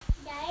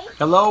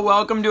Hello,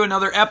 welcome to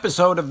another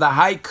episode of the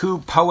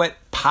Haiku Poet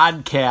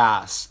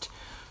Podcast.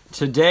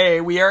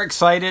 Today we are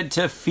excited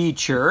to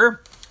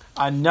feature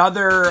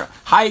another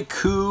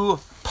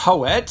haiku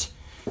poet.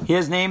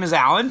 His name is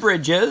Alan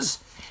Bridges,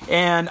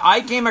 and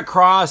I came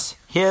across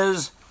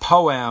his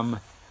poem,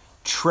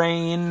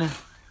 Train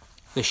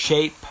the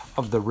Shape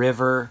of the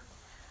River.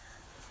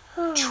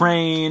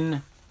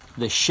 Train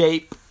the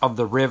Shape of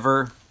the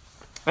River.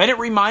 And it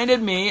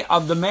reminded me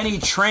of the many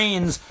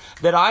trains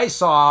that I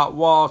saw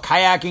while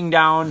kayaking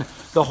down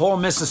the whole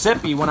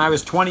Mississippi when I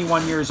was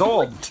 21 years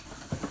old.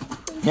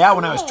 Yeah,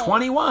 when I was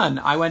 21,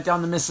 I went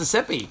down the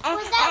Mississippi.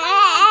 Was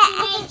that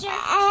when you were a teenager?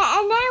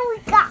 And then we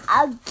got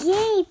a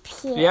guinea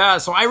pig. Yeah,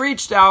 so I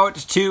reached out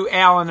to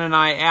Alan and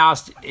I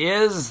asked,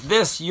 is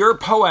this your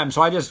poem?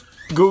 So I just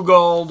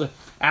Googled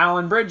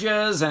Alan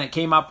Bridges and it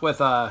came up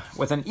with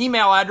an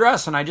email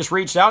address, and I just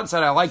reached out and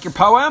said, I like your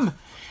poem.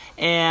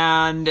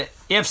 And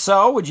if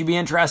so, would you be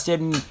interested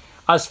in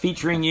us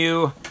featuring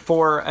you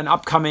for an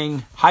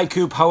upcoming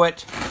Haiku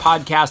Poet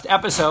Podcast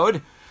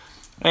episode?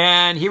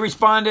 And he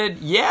responded,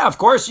 yeah, of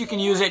course you can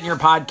use it in your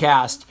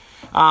podcast.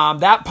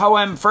 That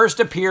poem first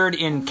appeared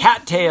in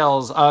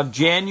Cattails of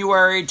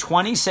January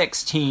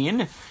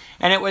 2016,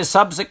 and it was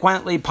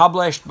subsequently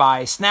published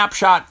by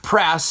Snapshot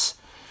Press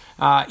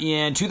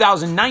in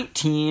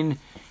 2019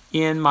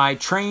 in my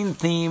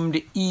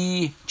train-themed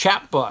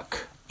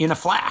e-chapbook in a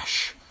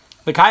flash.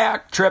 The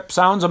kayak trip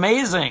sounds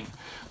amazing.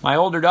 My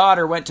older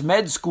daughter went to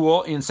med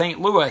school in St.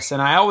 Louis, and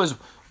I always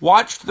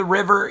watched the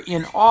river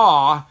in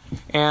awe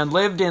and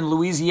lived in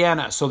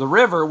Louisiana, so the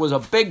river was a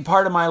big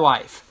part of my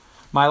life.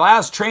 My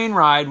last train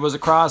ride was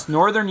across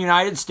northern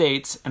United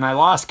States, and I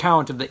lost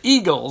count of the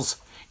eagles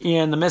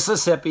in the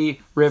Mississippi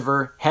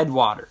River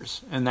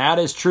headwaters. And that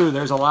is true.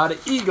 There's a lot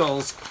of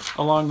eagles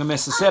along the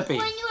Mississippi.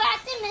 When you were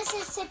at the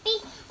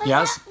Mississippi,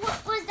 Yes?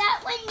 Was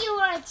that when you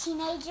were a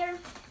teenager?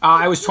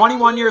 I was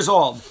 21 years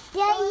old.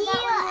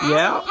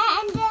 Yeah.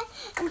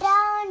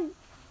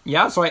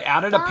 Yeah, so I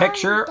added a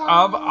picture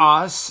of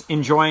us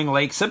enjoying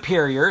Lake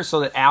Superior so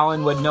that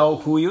Alan would know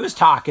who he was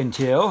talking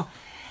to.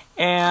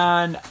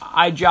 And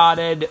I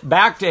jotted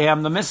back to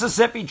him, the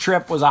Mississippi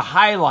trip was a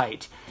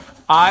highlight.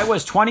 I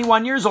was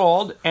 21 years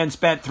old and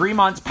spent 3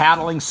 months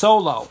paddling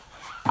solo.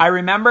 I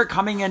remember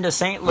coming into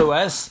St.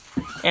 Louis,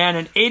 and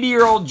an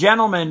 80-year-old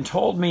gentleman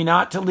told me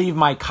not to leave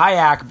my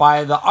kayak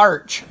by the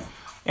arch.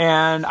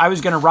 And I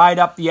was going to ride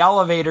up the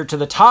elevator to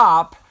the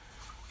top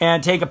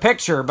and take a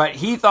picture, but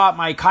he thought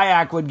my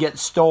kayak would get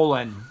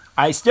stolen.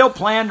 I still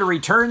plan to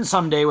return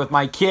someday with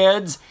my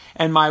kids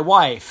and my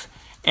wife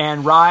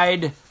and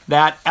ride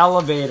that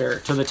elevator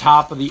to the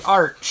top of the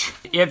arch.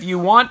 If you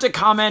want to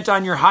comment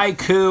on your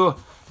haiku,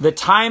 the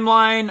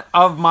timeline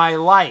of my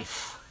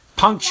life,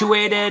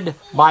 punctuated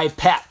by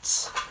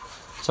pets.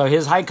 So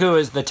his haiku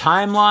is the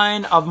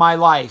timeline of my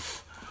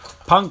life,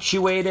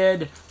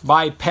 punctuated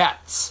by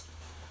pets.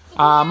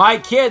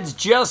 My kids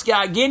just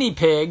got guinea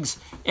pigs,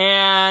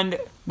 and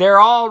they're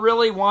all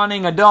really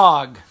wanting a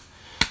dog.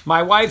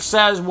 My wife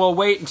says we'll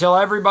wait until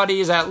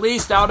everybody is at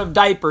least out of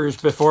diapers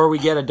before we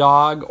get a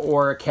dog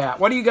or a cat.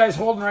 What are you guys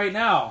holding right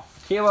now?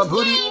 Caleb,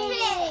 who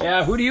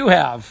do you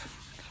have?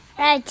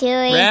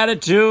 Ratatouille.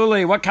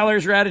 Ratatouille. What color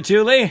is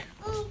Ratatouille?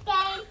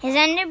 His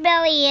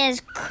underbelly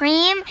is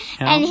cream,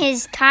 and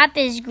his top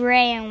is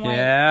gray and white.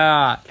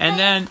 Yeah. And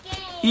then,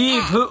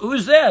 Eve,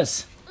 who's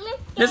this?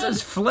 This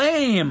is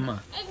Flame.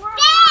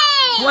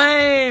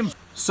 Flame.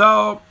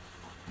 So,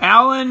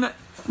 Alan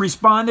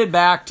responded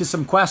back to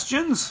some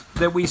questions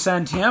that we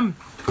sent him,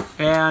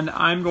 and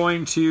I'm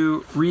going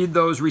to read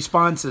those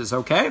responses,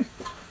 okay?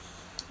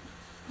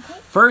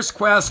 First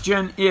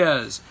question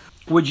is,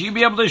 would you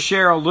be able to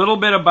share a little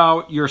bit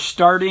about your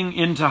starting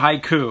into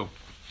haiku?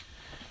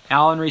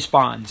 Alan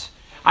responds,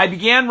 I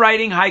began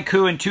writing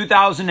haiku in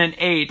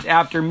 2008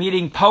 after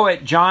meeting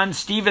poet John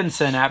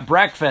Stevenson at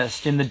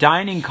breakfast in the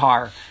dining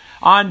car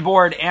on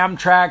board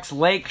Amtrak's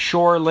Lake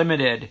Shore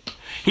Limited.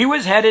 He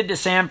was headed to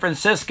San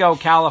Francisco,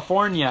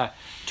 California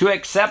to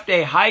accept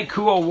a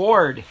haiku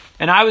award,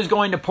 and I was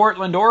going to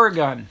Portland,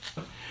 Oregon.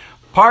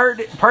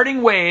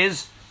 Parting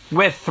ways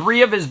with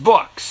 3 of his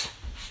books.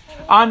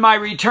 On my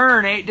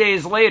return 8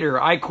 days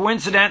later, I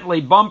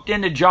coincidentally bumped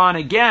into John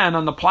again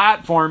on the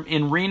platform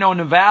in Reno,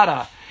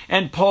 Nevada,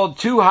 and pulled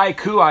 2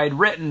 haiku I had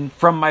written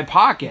from my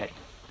pocket.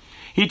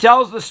 He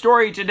tells the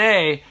story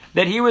today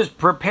that he was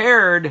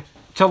prepared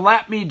to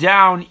let me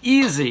down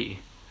easy,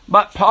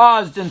 but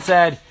paused and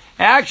said,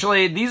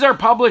 actually, these are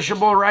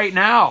publishable right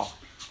now.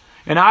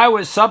 And I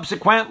was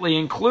subsequently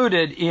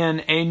included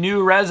in A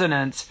New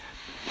Resonance,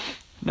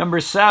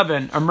 Number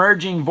 7,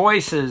 Emerging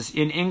Voices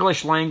in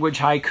English Language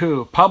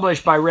Haiku,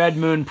 published by Red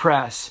Moon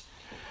Press.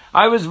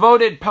 I was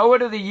voted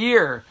Poet of the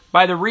Year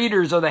by the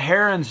readers of the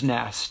Heron's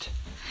Nest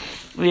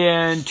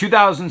in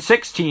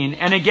 2016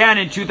 and again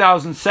in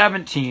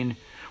 2017,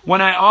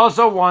 when I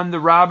also won the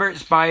Robert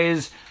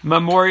Spies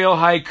Memorial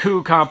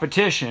Haiku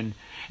Competition.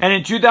 And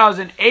in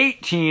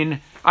 2018,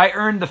 I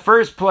earned the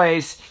first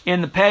place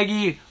in the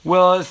Peggy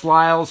Willis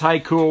Lyles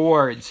Haiku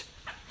Awards.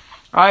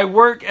 I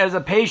work as a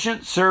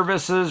patient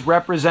services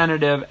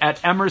representative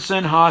at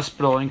Emerson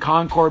Hospital in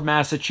Concord,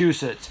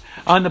 Massachusetts,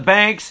 on the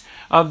banks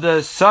of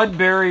the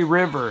Sudbury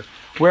River,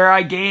 where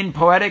I gain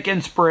poetic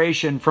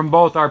inspiration from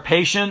both our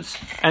patients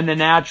and the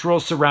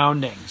natural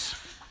surroundings.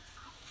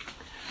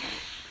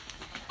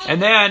 And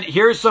then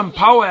here's some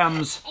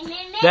poems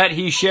that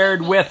he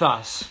shared with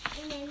us.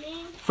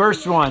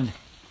 First one,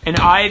 an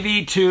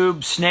IV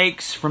tube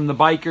snakes from the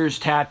biker's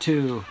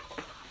tattoo.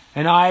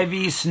 An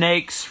IV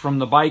snakes from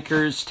the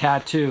biker's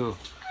tattoo.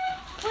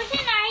 What's an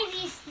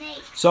IV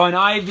snake? So an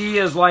IV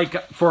is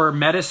like for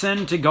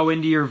medicine to go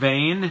into your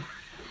vein.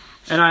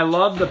 And I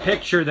love the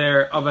picture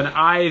there of an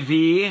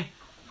IV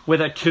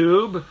with a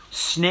tube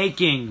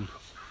snaking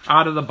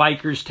out of the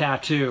biker's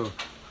tattoo.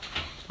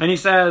 And he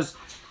says,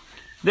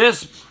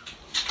 this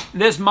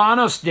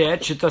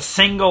monostitch, it's a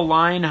single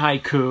line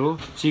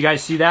haiku. So you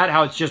guys see that?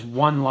 How it's just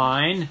one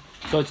line.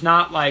 So it's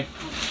not like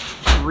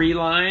 3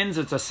 lines,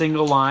 it's a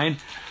single line.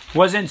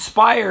 Was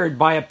inspired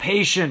by a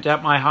patient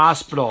at my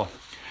hospital.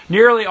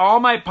 Nearly all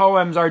my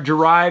poems are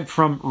derived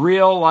from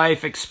real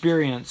life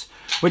experience,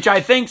 which I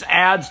think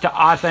adds to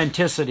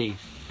authenticity.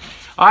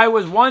 I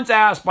was once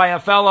asked by a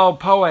fellow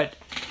poet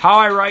how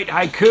I write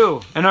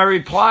haiku, and I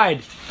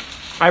replied,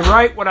 I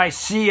write what I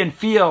see and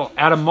feel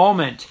at a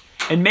moment,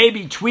 and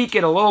maybe tweak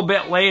it a little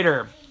bit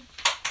later.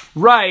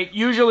 Write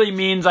usually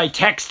means I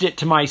text it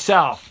to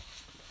myself.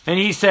 And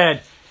he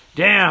said,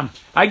 damn,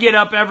 I get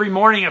up every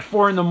morning at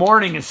 4 a.m.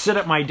 and sit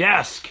at my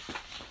desk.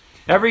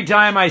 Every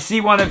time I see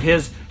one of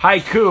his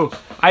haiku,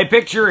 I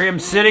picture him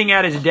sitting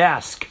at his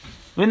desk.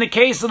 In the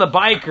case of the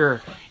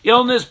biker,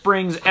 illness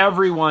brings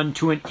everyone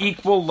to an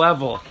equal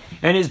level,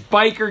 and his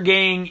biker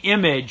gang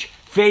image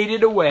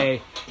faded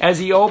away as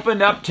he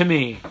opened up to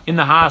me in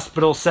the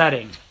hospital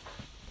setting.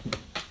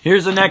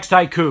 Here's the next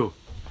haiku.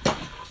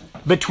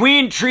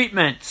 Between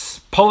treatments,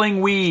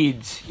 pulling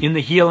weeds in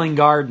the healing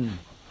garden.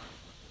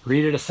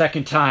 Read it a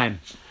second time.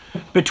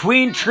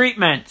 Between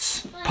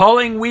treatments,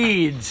 pulling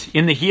weeds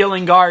in the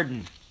healing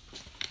garden.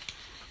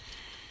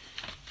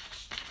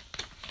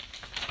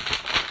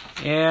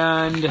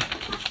 And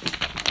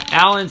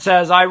Alan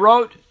says, I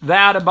wrote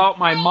that about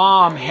my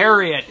mom,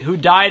 Harriet, who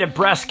died of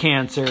breast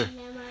cancer,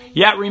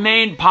 yet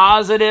remained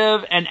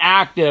positive and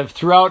active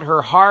throughout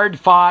her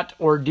hard-fought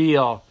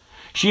ordeal.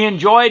 She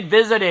enjoyed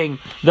visiting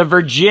the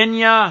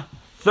Virginia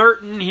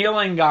Thurton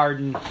Healing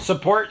Garden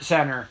Support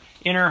Center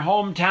in her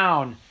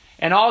hometown,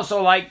 and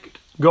also liked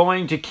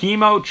going to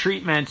chemo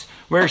treatments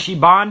where she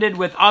bonded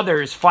with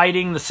others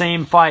fighting the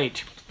same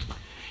fight.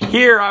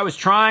 Here I was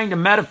trying to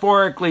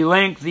metaphorically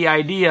link the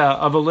idea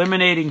of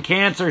eliminating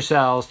cancer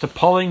cells to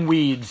pulling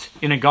weeds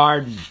in a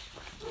garden.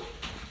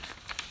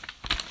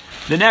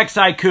 The next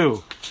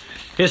haiku.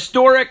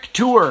 Historic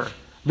tour.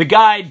 The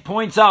guide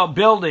points out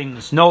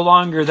buildings no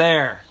longer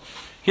there.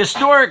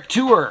 Historic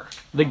tour.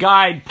 The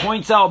guide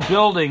points out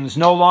buildings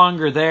no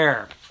longer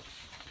there.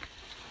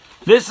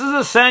 This is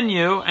a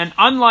senyu, and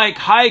unlike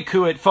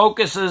haiku, it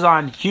focuses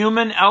on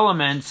human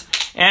elements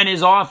and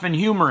is often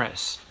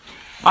humorous.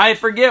 I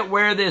forget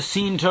where this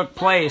scene took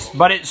place,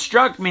 but it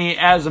struck me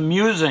as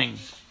amusing.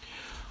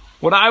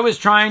 What I was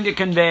trying to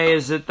convey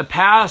is that the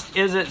past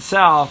is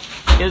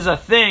itself is a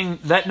thing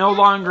that no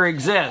longer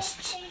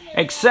exists,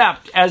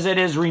 except as it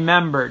is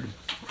remembered.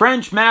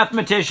 French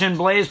mathematician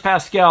Blaise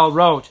Pascal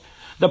wrote,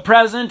 "The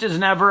present is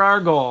never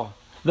our goal.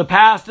 The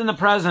past and the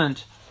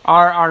present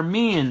are our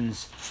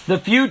means. The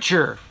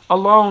future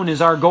alone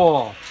is our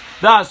goal.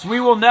 Thus, we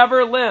will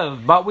never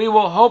live, but we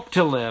will hope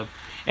to live,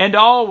 and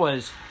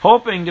always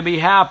hoping to be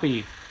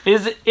happy.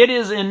 It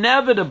is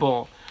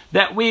inevitable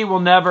that we will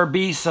never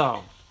be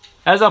so."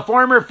 As a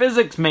former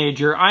physics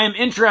major, I am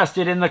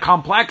interested in the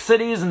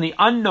complexities and the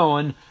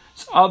unknowns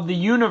of the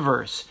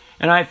universe,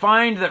 and I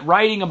find that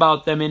writing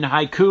about them in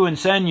haiku and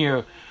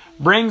senyu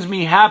brings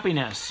me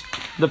happiness.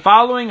 The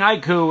following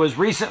haiku was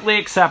recently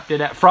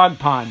accepted at Frog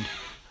Pond.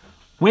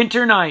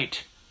 Winter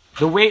night,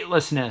 the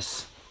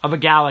weightlessness of a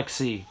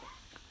galaxy.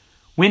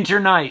 Winter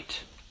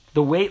night,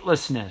 the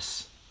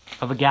weightlessness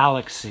of a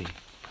galaxy.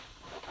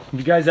 Have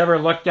you guys ever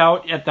looked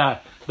out at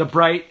the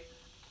bright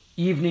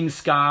evening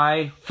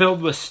sky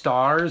filled with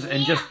stars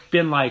and just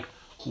been like,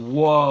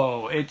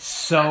 whoa, it's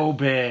so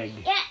big?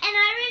 Yeah, and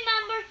I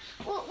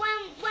remember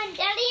when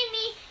Daddy and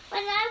me,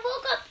 when I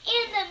woke up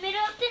in the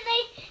middle of the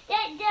night,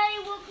 Daddy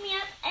woke me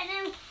up and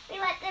then we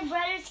let the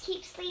brothers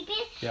keep sleeping.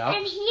 Yeah.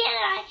 And he and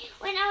I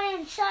went out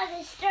and saw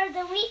the stars,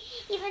 and we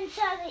even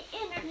saw the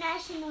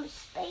International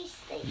Space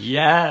Station.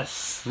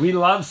 Yes, we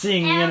love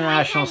seeing the And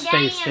International my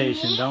friend Space Daddy and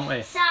Station, me don't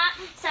we?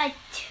 Saw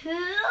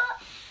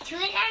two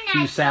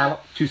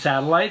international. Two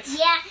satellites?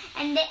 Yeah,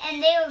 and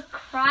they were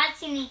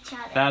crossing each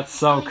other. That's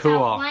so We saw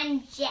cool.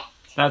 one jet.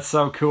 That's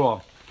so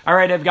cool. All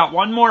right, I've got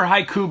one more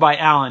haiku by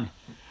Alan.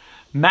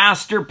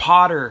 Master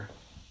Potter,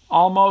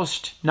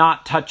 almost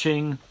not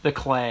touching the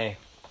clay.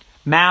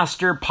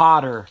 Master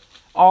Potter,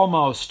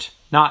 almost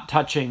not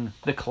touching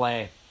the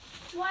clay.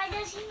 Why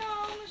does he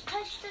not almost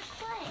touch the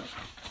clay?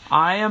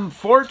 I am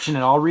fortunate.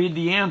 I'll read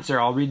the answer.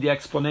 I'll read the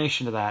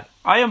explanation to that.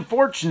 I am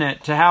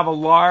fortunate to have a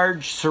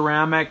large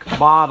ceramic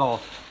bottle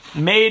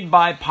made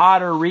by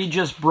Potter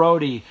Regis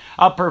Brody,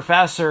 a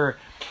professor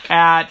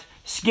at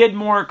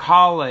Skidmore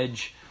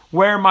College,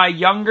 where my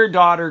younger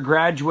daughter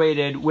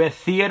graduated with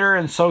theater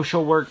and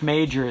social work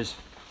majors.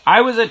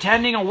 I was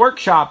attending a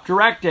workshop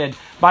directed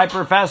by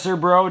Professor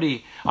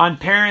Brody on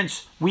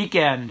Parents'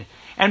 Weekend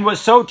and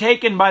was so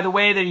taken by the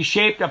way that he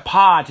shaped a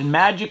pot and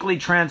magically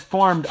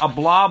transformed a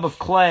blob of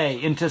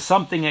clay into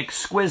something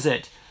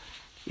exquisite.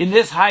 In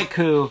this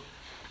haiku,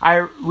 I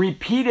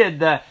repeated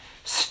the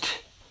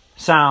st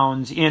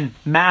sounds in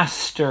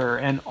master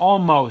and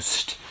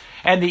almost,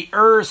 and the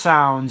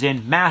sounds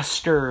in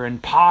master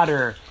and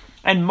potter,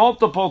 and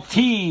multiple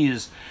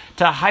T's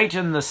to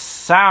heighten the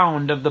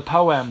sound of the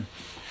poem,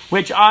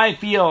 which I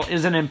feel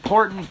is an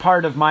important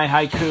part of my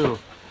haiku.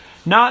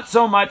 Not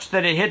so much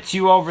that it hits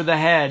you over the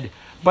head,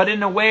 but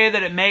in a way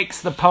that it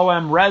makes the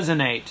poem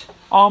resonate,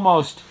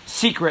 almost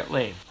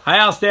secretly. I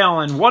asked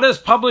Alan, what has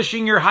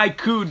publishing your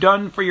haiku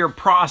done for your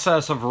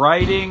process of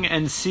writing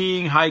and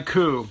seeing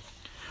haiku?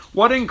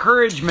 What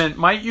encouragement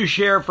might you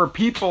share for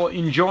people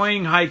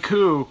enjoying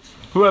haiku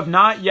who have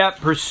not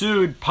yet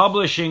pursued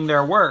publishing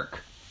their work?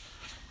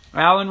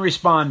 Alan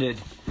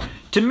responded,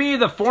 to me,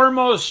 the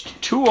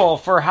foremost tool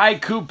for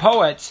haiku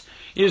poets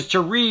is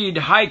to read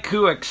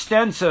haiku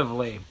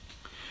extensively.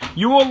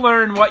 You will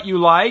learn what you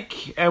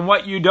like and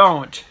what you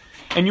don't,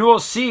 and you will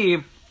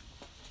see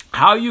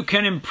how you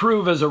can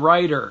improve as a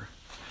writer.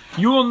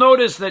 You will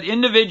notice that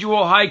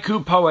individual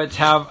haiku poets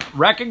have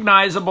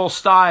recognizable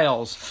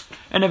styles,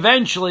 and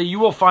eventually you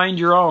will find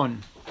your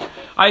own.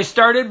 I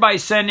started by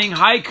sending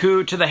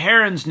haiku to the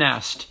Heron's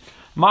Nest,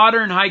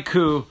 Modern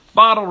Haiku,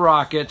 Bottle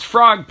Rockets,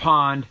 Frog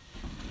Pond,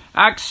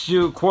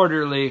 Aksu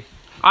Quarterly.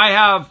 I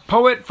have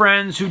poet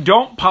friends who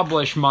don't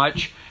publish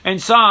much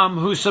and some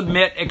who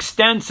submit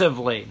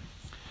extensively.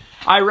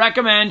 I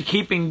recommend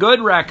keeping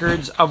good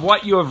records of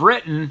what you have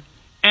written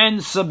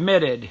and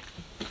submitted,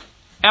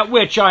 at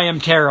which I am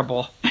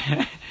terrible.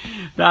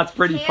 That's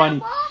pretty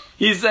funny.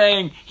 He's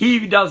saying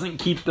he doesn't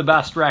keep the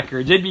best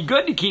records. It'd be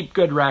good to keep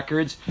good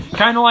records,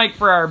 kind of like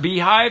for our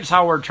beehives,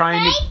 how we're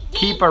trying to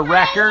keep a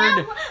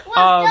record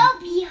of,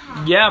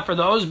 yeah, for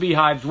those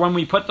beehives. When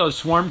we put those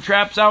swarm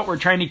traps out, we're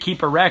trying to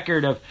keep a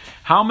record of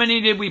how many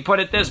did we put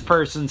at this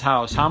person's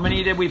house, how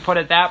many did we put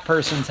at that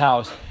person's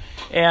house,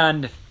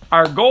 and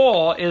our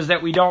goal is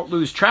that we don't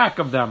lose track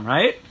of them,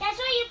 right? That's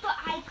why you put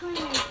haiku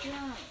in your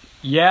journal.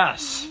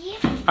 Yes.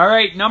 All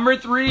right, number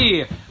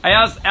 3. I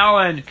asked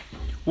Alan,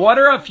 what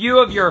are a few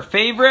of your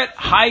favorite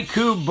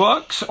haiku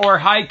books or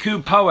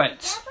haiku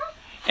poets?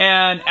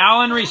 And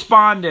Alan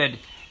responded,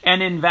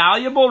 an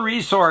invaluable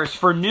resource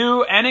for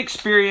new and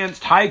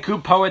experienced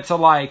haiku poets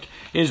alike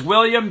is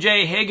William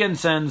J.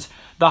 Higginson's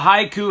The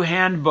Haiku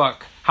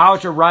Handbook, How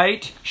to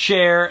Write,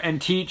 Share,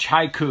 and Teach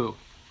Haiku.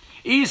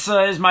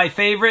 Issa is my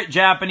favorite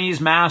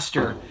Japanese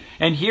master,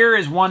 and here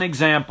is one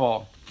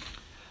example.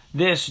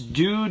 This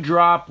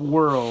dewdrop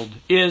world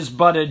is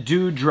but a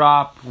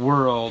dewdrop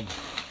world.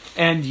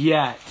 And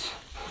yet,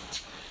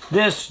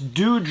 this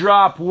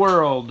dewdrop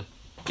world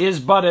is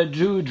but a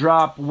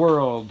dewdrop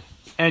world,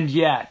 and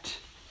yet.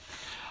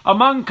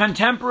 Among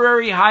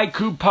contemporary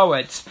haiku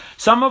poets,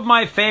 some of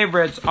my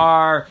favorites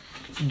are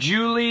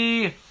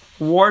Julie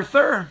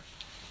Warther,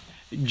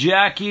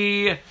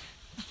 Jackie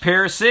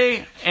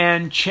Piercy,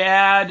 and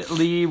Chad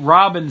Lee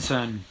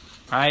Robinson.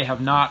 I have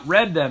not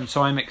read them,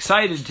 so I'm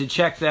excited to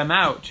check them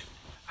out.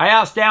 I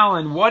asked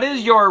Alan, what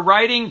is your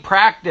writing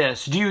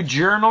practice? Do you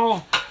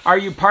journal? Are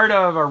you part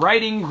of a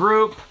writing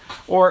group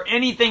or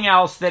anything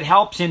else that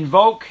helps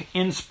invoke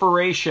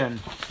inspiration?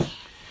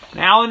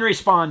 And Alan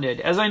responded,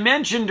 as I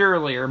mentioned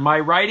earlier, my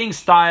writing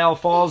style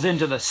falls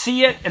into the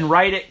see it and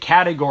write it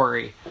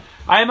category.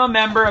 I am a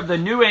member of the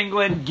New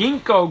England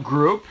Ginkgo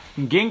group.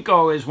 And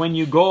Ginkgo is when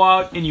you go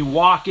out and you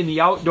walk in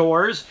the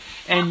outdoors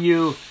and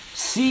you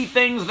see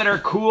things that are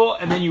cool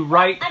and then you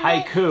write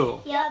haiku.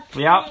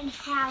 Yep.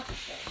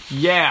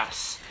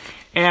 Yes.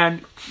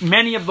 And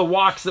many of the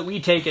walks that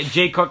we take at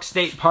Jaycook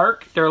State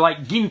Park, they're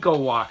like ginkgo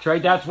walks,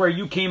 right? That's where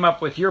you came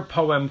up with your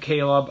poem,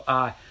 Caleb.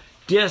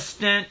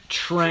 Distant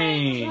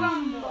train.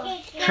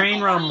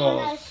 Train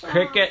rumbles.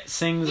 Cricket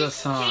sings a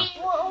song.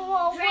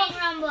 Train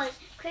rumbles.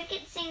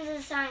 Cricket sings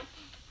a song.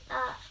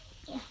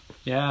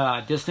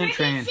 Yeah, distant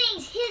train. Cricket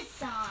sings his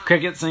song.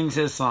 Cricket sings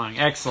his song.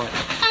 Excellent.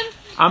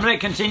 I'm going to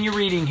continue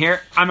reading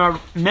here. I'm a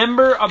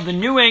member of the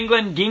New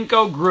England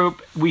Ginkgo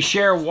group. We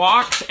share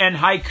walks and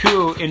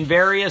haiku in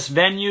various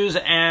venues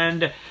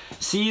and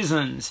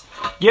seasons.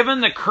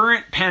 Given the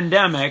current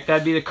pandemic,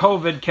 that'd be the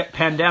COVID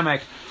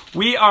pandemic,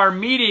 we are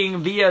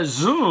meeting via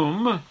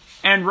Zoom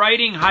and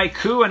writing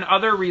haiku and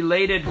other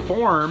related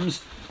forms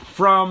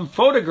from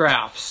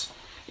photographs.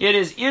 It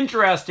is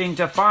interesting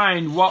to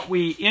find what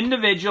we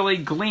individually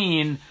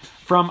glean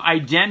from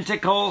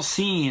identical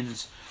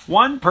scenes.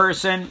 One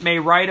person may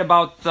write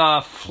about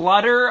the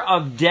flutter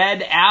of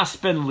dead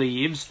aspen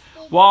leaves,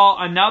 while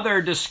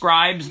another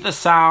describes the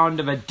sound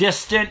of a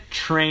distant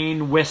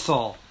train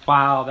whistle.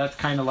 Wow, that's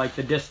kind of like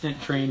the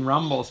distant train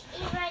rumbles.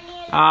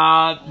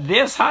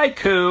 This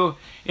haiku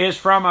is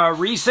from a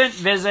recent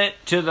visit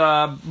to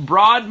the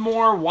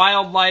Broadmoor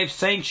Wildlife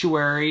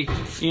Sanctuary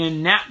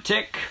in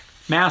Natick,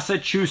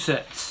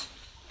 Massachusetts.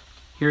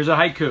 Here's a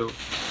haiku.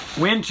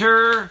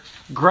 Winter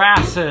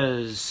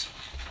grasses.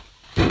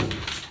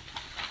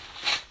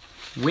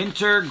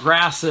 Winter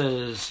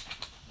grasses.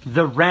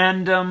 The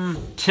random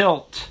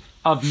tilt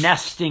of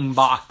nesting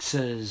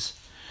boxes.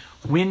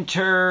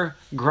 Winter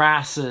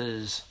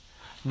grasses.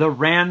 The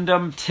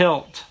random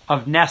tilt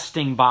of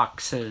nesting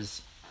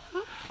boxes.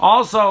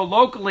 Also,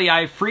 locally,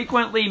 I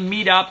frequently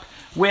meet up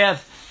with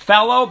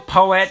fellow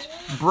poet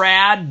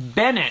Brad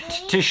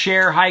Bennett to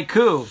share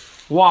haiku,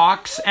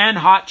 walks, and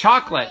hot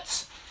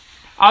chocolates.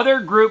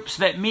 Other groups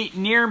that meet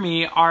near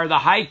me are the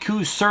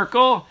Haiku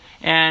Circle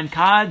and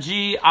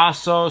Kaji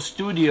Aso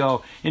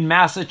Studio in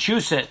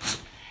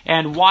Massachusetts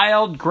and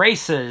Wild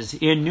Graces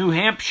in New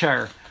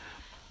Hampshire,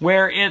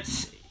 where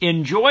it's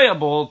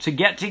enjoyable to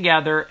get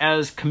together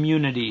as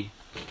community.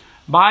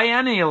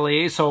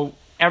 Biennially, so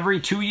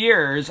every 2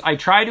 years, I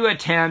try to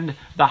attend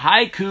the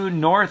Haiku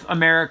North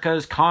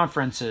America's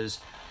conferences.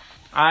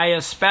 I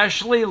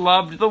especially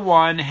loved the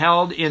one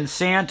held in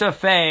Santa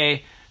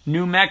Fe,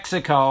 New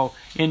Mexico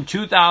in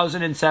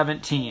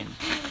 2017.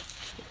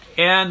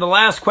 And the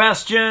last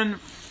question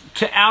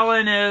to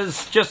Alan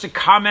is just a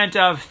comment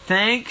of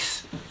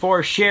thanks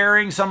for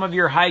sharing some of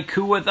your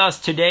haiku with us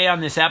today on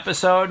this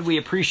episode. We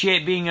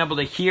appreciate being able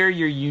to hear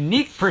your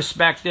unique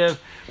perspective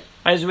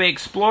as we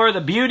explore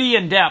the beauty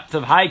and depth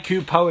of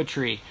haiku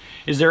poetry.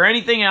 Is there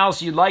anything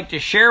else you'd like to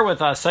share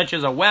with us, such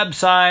as a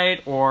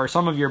website or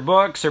some of your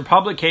books or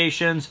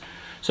publications,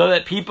 so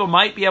that people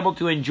might be able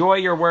to enjoy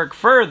your work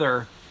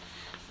further?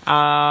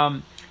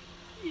 And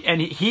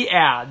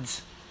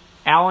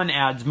Alan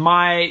adds,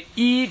 my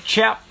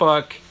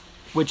e-chapbook,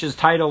 which is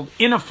titled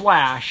In a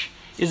Flash,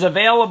 is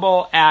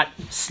available at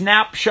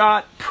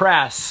Snapshot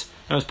Press.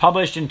 It was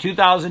published in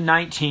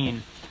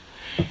 2019.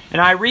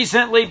 And I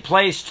recently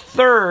placed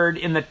third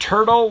in the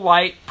Turtle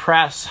Light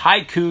Press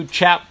Haiku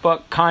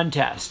Chapbook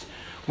Contest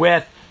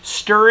with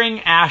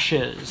Stirring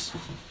Ashes.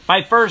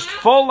 My first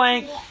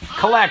full-length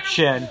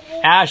collection,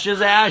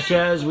 Ashes,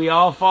 Ashes, We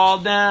All Fall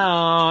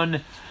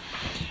Down.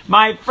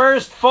 My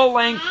first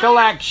full-length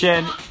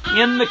collection,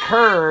 In the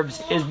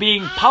Curves, is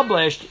being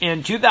published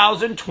in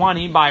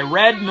 2020 by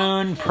Red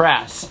Moon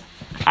Press.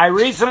 I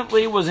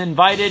recently was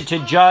invited to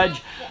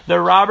judge the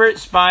Robert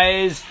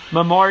Spies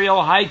Memorial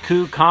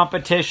Haiku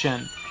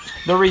Competition,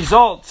 the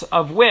results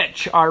of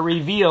which are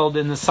revealed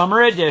in the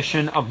summer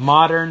edition of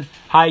Modern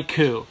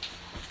Haiku.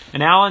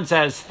 And Alan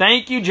says,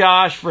 thank you,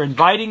 Josh, for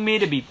inviting me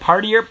to be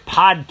part of your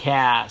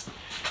podcast.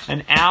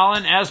 And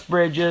Alan S.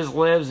 Bridges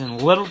lives in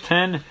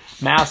Littleton,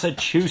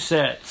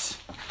 Massachusetts.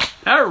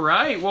 All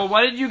right. Well,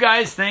 what did you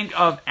guys think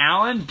of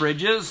Alan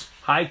Bridges'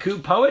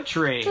 haiku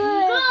poetry?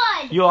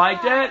 Good. You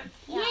liked it?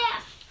 Yeah.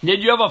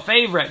 Did you have a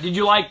favorite? Did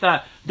you like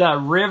the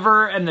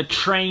river and the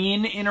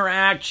train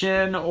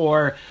interaction,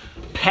 or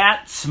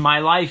pets? My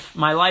life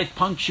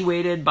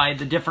punctuated by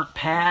the different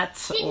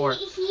pets. Did or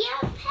he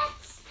have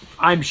pets?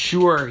 I'm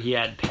sure he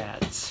had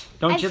pets.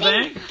 Don't you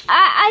think?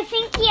 I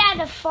think he had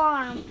a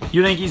farm.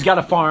 You think he's got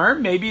a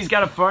farm? Maybe he's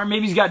got a farm.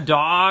 Maybe he's got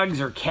dogs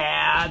or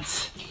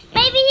cats.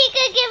 Maybe he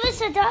could give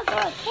us a dog or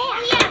a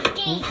cat.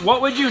 Yeah.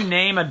 What would you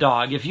name a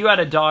dog if you had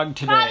a dog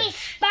today? Probably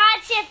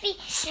Spots if he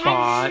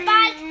Spot. had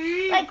spots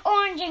like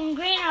orange and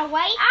green or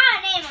white.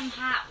 I'll name him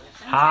Hot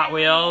Wheels. Hot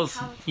Wheels.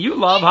 You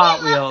love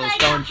Hot Wheels, like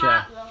don't you?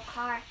 Hot Wheel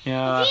car.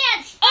 Yeah. If he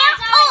had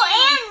spots,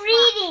 and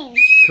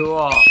reading.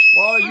 Cool.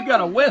 Whoa, you got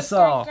a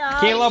whistle.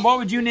 Dog. Caleb, what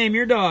would you name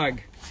your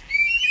dog?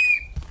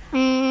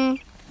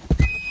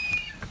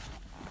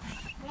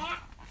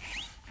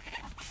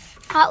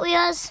 Hot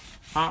Wheels.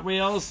 Hot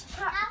Wheels?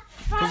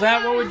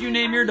 Cosette, what would you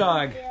name your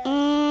dog?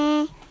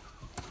 I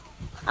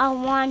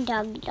want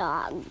a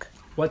dog.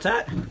 What's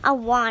that? I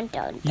want a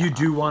dog. You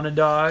do want a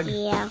dog?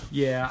 Yeah.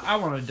 Yeah, I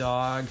want a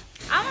dog.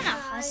 I want a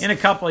husky. In a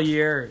couple of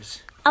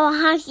years. I want a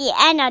husky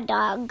and a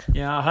dog.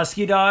 Yeah, a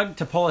husky dog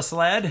to pull a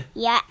sled?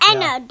 Yeah,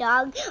 and Yeah. a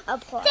dog.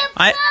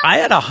 I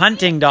had a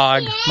hunting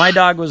dog. My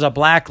dog was a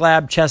black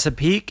lab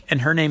Chesapeake,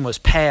 and her name was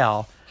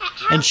Pale.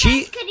 How And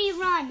she- fast could he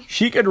run?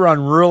 She could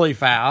run really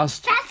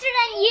fast. Faster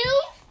than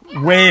you?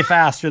 Way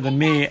faster than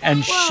me,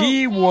 and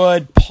she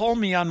would pull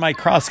me on my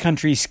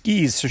cross-country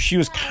skis, so she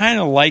was kind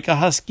of like a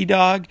husky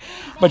dog,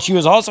 but she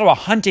was also a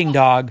hunting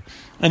dog,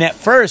 and at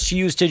first she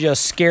used to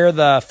just scare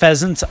the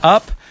pheasants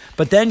up,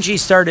 but then she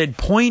started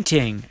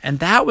pointing, and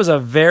that was a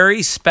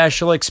very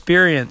special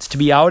experience, to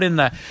be out in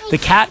the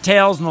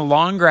cattails and the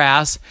long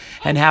grass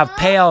and have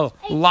Pale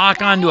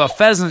lock onto a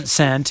pheasant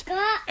scent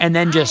and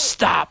then just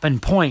stop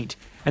and point.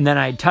 And then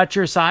I'd touch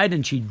her side,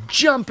 and she'd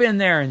jump in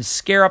there and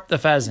scare up the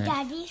pheasant.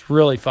 Daddy? It's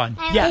really fun.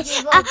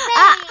 Yes.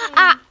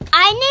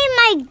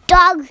 I named my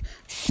dog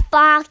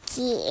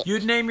Sparky.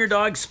 You'd name your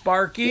dog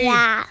Sparky?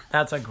 Yeah.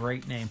 That's a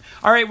great name.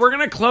 All right, we're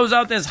going to close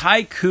out this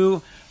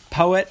Haiku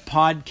Poet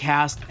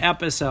Podcast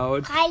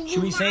episode.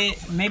 Should we say,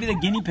 maybe the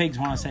guinea pigs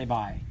want to say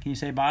bye. Can you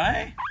say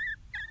bye?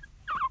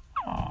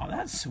 Oh,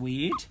 that's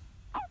sweet.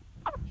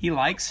 He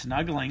likes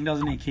snuggling,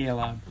 doesn't he,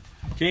 Caleb?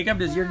 Jacob,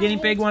 does your guinea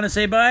pig want to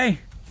say bye?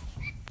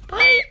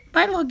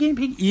 Bye, little guinea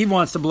pig. Eve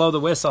wants to blow the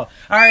whistle.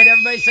 All right,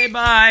 everybody say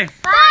bye.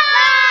 Bye.